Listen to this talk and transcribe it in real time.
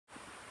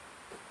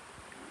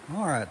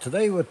All right,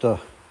 today with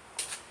the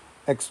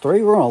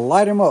X3, we're gonna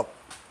light him up.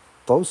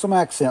 Throw some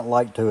accent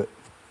light to it.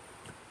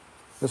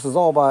 This is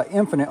all by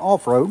Infinite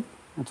Off-Road.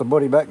 It's a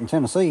buddy back in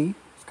Tennessee.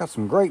 It's got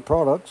some great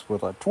products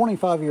with a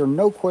 25-year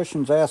no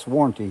questions asked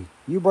warranty.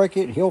 You break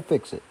it, he'll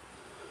fix it.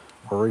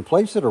 Or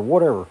replace it or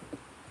whatever.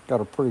 Got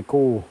a pretty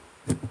cool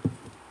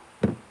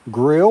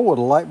grill with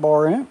a light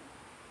bar in it.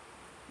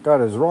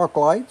 Got his rock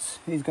lights.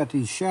 He's got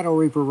these Shadow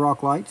Reaper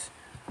rock lights.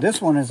 This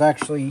one is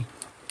actually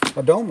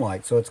a dome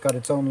light, so it's got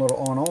its own little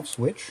on-off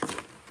switch.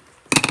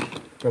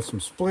 Got some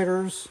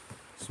splitters,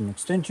 some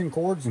extension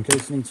cords in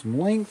case it needs some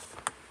length.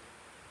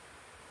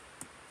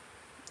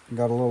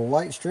 Got a little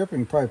light strip you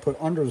can probably put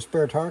under the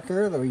spare tire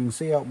carrier that we can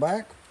see out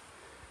back.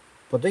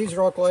 But these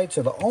rock lights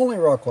are the only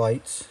rock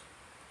lights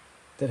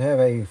that have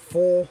a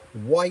full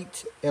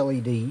white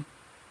LED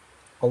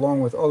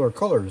along with other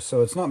colors.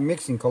 So it's not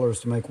mixing colors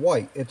to make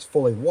white, it's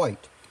fully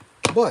white.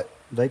 But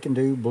they can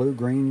do blue,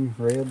 green,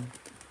 red,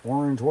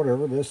 orange,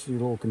 whatever. This is your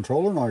little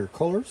controller and all your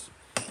colors.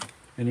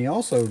 And he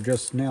also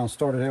just now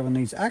started having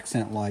these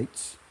accent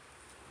lights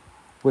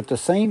with the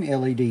same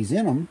LEDs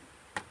in them.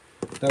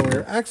 That way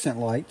your accent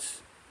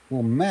lights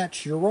will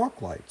match your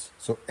rock lights.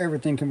 So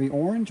everything can be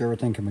orange,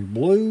 everything can be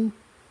blue,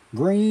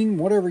 green,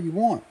 whatever you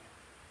want.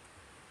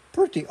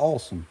 Pretty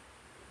awesome.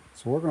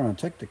 So we're going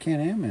to take the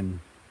Can-Am and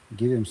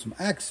give him some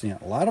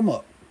accent, light them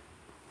up.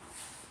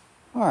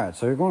 Alright,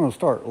 so you're going to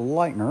start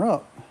lighting her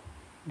up.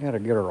 You got to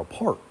get her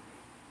apart.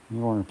 You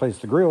want to replace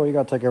the grill, you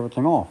got to take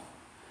everything off,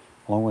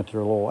 along with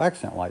your little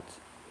accent lights.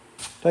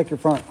 Take your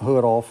front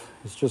hood off.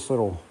 It's just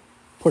little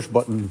push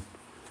button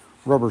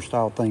rubber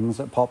style things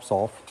that pops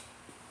off.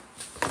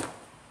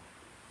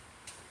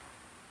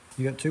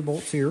 You got 2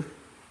 bolts here.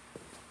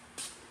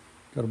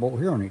 Got a bolt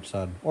here on each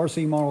side.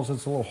 RC models,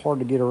 it's a little hard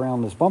to get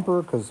around this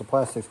bumper because the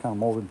plastic's kind of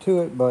molded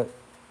to it, but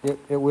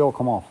it will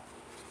come off.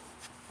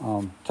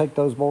 Take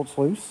those bolts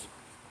loose.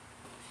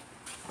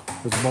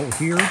 There's a bolt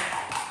here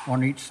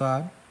on each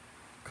side.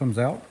 Comes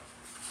out.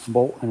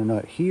 Bolt and a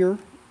nut here.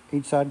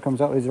 Each side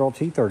comes out. These are all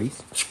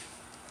T30s.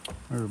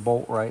 There's a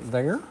bolt right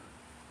there.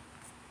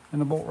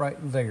 And a bolt right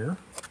there.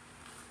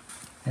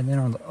 And then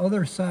on the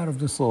other side of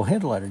this little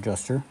headlight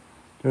adjuster,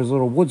 there's a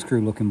little wood screw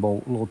looking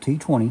bolt, a little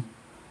T20.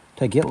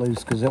 Take it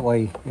loose because that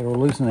way it'll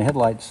loosen the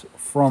headlights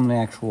from the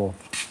actual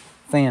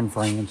fan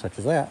frame and such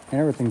as that. And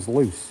everything's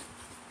loose.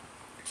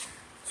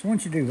 So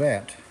once you do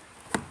that,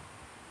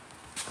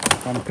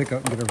 I'm going to pick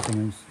up and get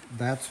everything loose.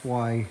 That's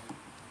why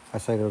I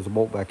say there's a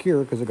bolt back here,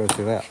 because it goes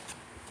through that.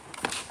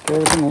 Get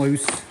everything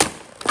loose.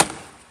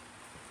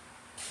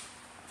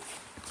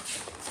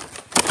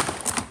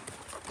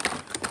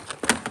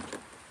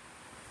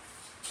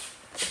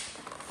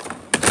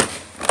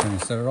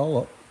 And set it all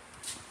up.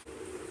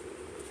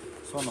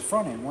 So on the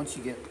front end, once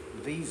you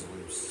get these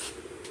loose,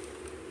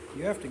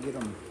 you have to get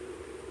them,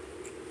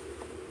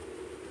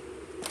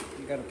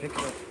 you got to pick it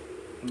up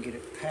and get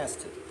it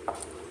past it.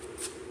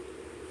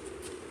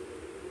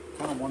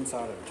 Kind of one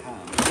side at a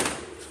time.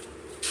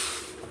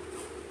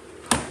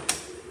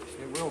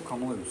 It will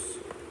come loose.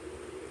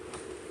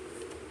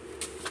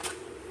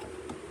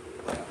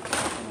 Yeah,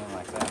 something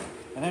like that.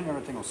 And then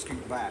everything will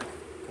scoot back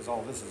because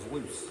all this is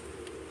loose.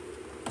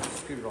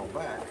 Scoot it all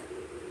back.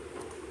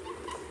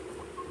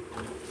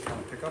 Kind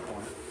of pick up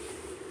on it.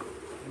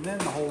 And then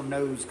the whole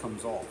nose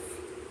comes off.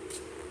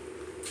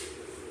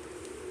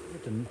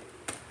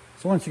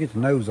 So once you get the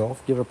nose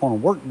off, get it up on a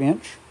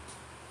workbench.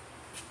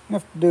 You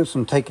have to do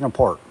some taking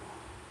apart.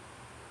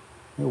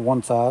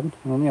 One side and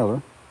then the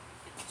other.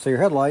 So your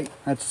headlight,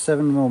 that's a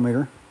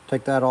 7mm.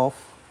 Take that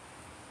off.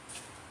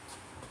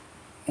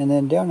 And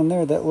then down in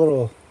there, that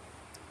little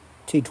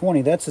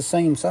T20, that's the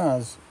same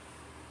size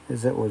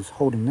as that was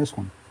holding this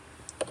one.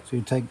 So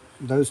you take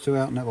those two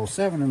out in that little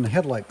 7 and the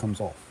headlight comes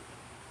off.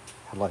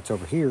 Headlight's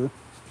over here.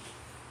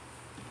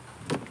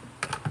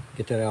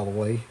 Get that out of the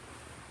way.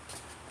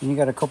 And you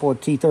got a couple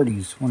of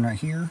T30s. One right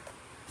here,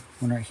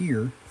 one right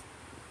here.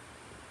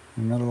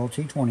 And another little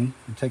T20.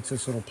 It takes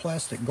this little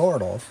plastic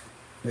guard off.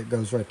 It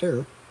goes right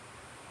there.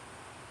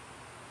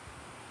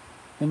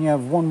 Then you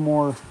have one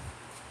more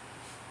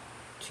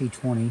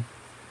T20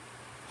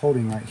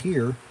 holding right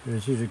here that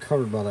is usually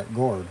covered by that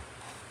guard.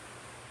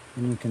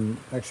 And you can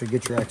actually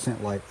get your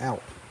accent light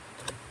out.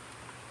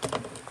 You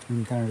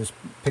can kind of just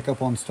pick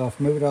up on stuff,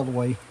 move it out of the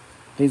way.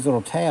 These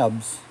little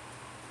tabs,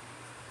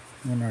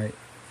 one right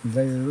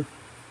there,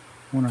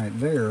 one right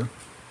there,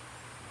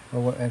 are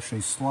what actually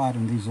slide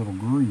in these little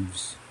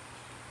grooves.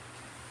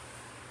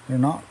 They're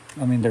not,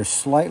 I mean, they're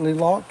slightly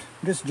locked.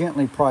 Just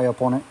gently pry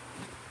up on it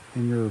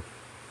and your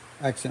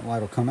accent light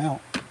will come out.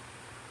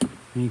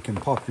 And you can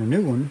pop your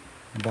new one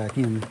back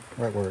in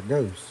right where it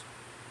goes.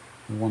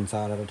 One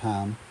side at a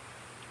time.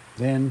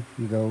 Then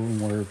you go and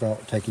worry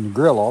about taking your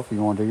grill off if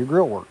you want to do your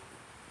grill work.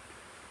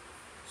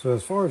 So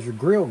as far as your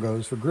grill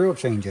goes, for grill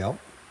change out,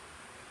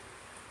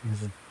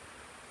 there's a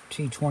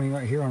T20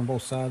 right here on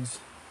both sides.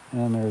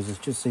 And then there's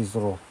just these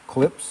little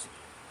clips.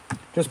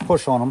 Just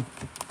push on them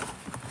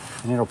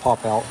and it'll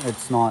pop out.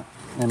 It's not,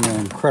 and they're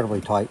incredibly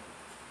tight.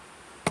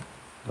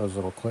 Those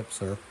little clips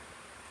there.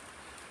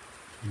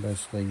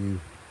 Basically you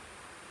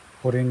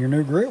put in your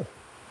new grill.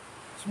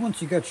 So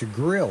once you got your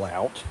grill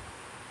out,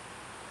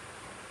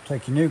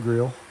 take your new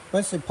grill,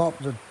 basically pop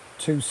the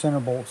 2 center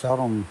bolts out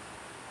on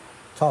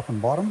top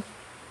and bottom.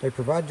 They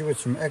provide you with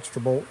some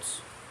extra bolts,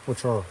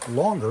 which are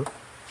longer.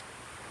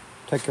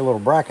 Take your little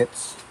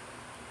brackets.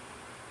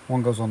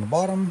 One goes on the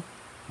bottom,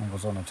 one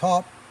goes on the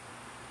top.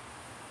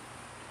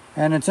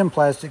 And it's in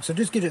plastic, so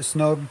just get it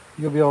snug.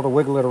 You'll be able to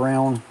wiggle it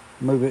around,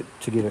 move it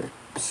to get it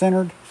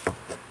centered.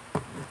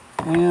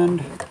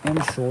 And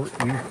in short,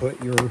 you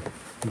put your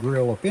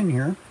grill up in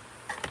here.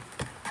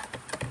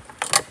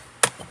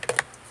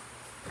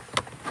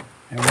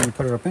 And when you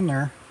put it up in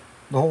there,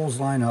 the holes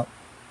line up.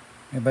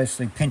 It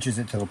basically pinches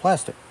it to the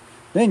plastic.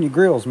 Then your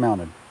grill's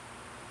mounted.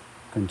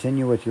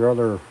 Continue with your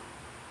other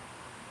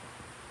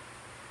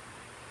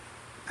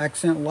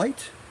accent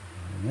light,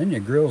 and then your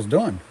grill's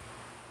done.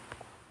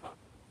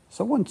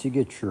 So once you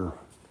get your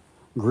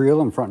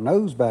grill and front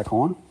nose back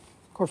on,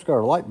 of course, we've got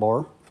our light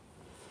bar.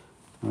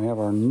 We have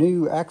our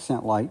new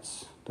accent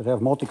lights that have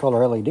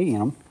multicolor LED in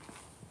them.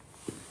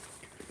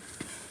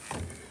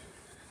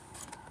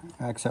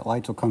 Accent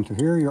lights will come through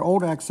here. Your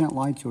old accent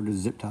lights, you'll just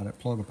zip tie that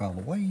plug up out of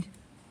the way.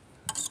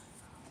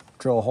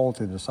 Drill a hole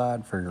through the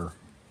side for your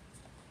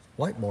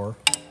light bar.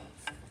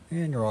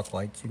 And your rock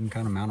lights, you can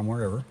kind of mount them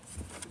wherever.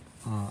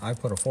 I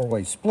put a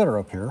 4-way splitter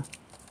up here.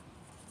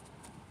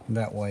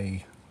 That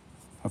way,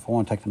 if I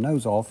want to take the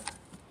nose off,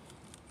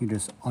 you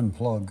just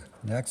unplug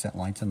the accent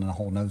lights and then the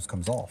whole nose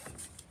comes off.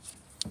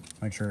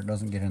 Make sure it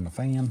doesn't get in the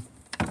fan.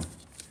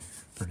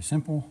 Pretty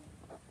simple.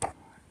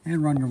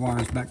 And run your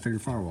wires back through your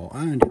firewall.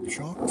 I undid the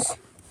shocks.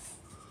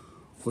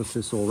 With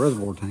this little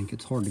reservoir tank,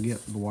 it's hard to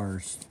get the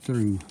wires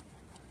through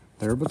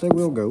there, but they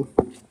will go.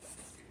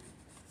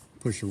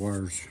 Push your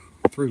wires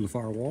through the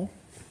firewall.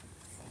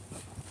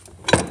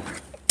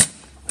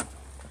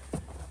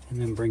 And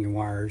then bring your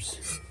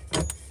wires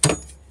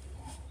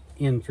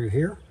in through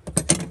here.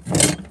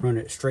 Run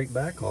it straight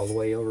back all the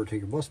way over to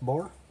your bus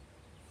bar.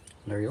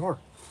 There you are.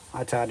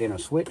 I tied in a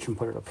switch and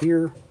put it up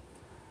here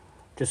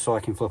just so I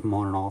can flip them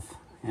on and off.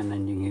 And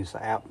then you can use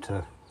the app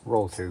to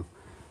roll through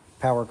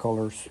power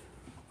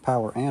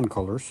and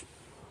colors,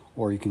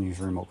 or you can use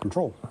remote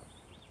control.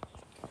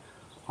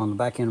 On the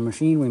back end of the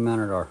machine, we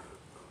mounted our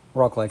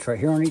rock lights right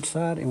here on each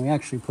side, and we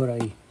actually put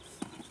a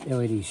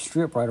LED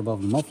strip right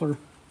above the muffler.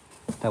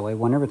 That way,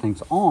 when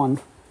everything's on,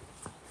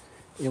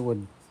 it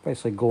would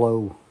basically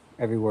glow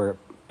everywhere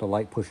the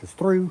light pushes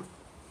through.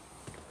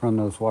 Run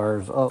those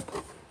wires up,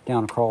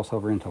 down across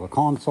over into the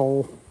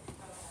console.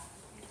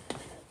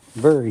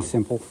 Very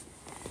simple.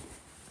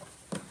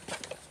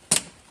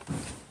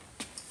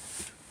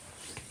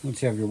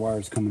 Once you have your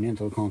wires coming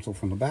into the console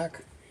from the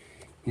back,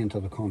 into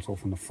the console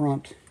from the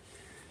front,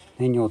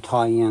 then you'll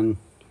tie in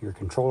your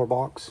controller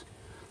box.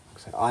 Like I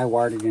said, I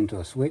wired it into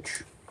a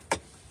switch.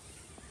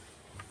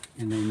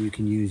 And then you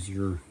can use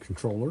your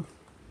controller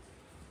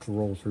to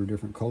roll through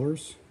different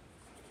colors,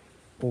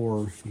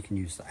 or you can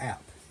use the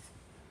app.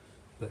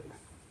 But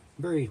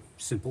very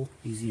simple,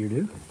 easy to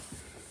do.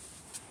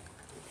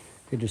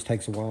 It just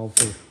takes a while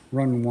for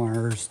running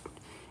wires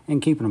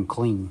and keeping them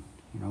clean,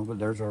 you know, but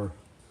there's our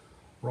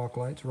rock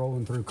lights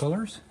rolling through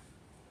colors,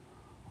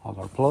 all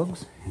our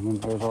plugs, and then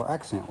there's our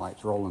accent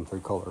lights rolling through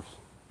colors.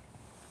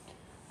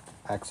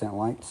 Accent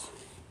lights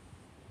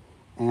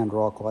and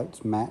rock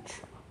lights match.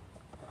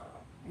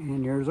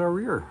 And here's our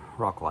rear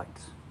rock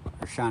lights.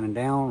 They're shining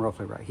down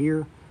roughly right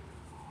here.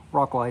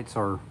 Rock lights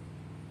are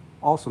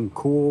awesome,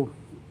 cool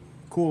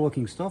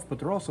looking stuff, but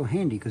they're also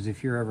handy because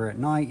if you're ever at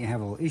night, you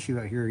have a little issue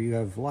out here, you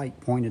have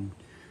light pointed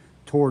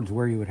towards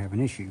where you would have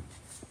an issue.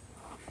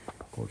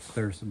 Of course,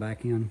 there's the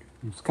back end.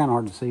 It's kind of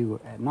hard to see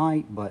at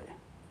night, but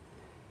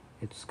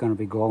it's going to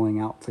be glowing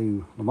out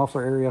through the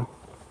muffler area.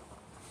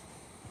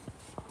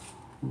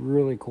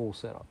 Really cool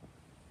setup.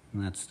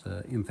 And that's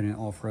the infinite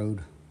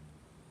off-road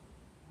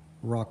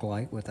rock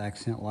light with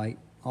accent light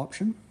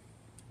option.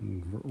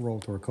 And roll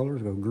through our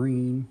colors, go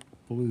green,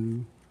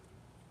 blue,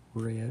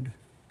 red,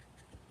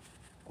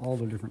 all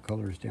the different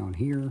colors down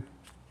here,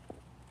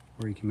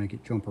 or you can make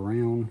it jump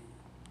around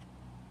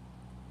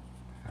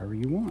however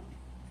you want.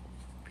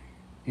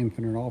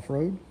 Infinite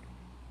off-road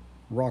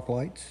rock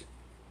lights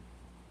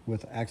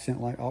with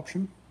accent light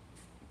option.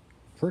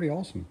 Pretty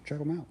awesome. Check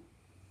them out.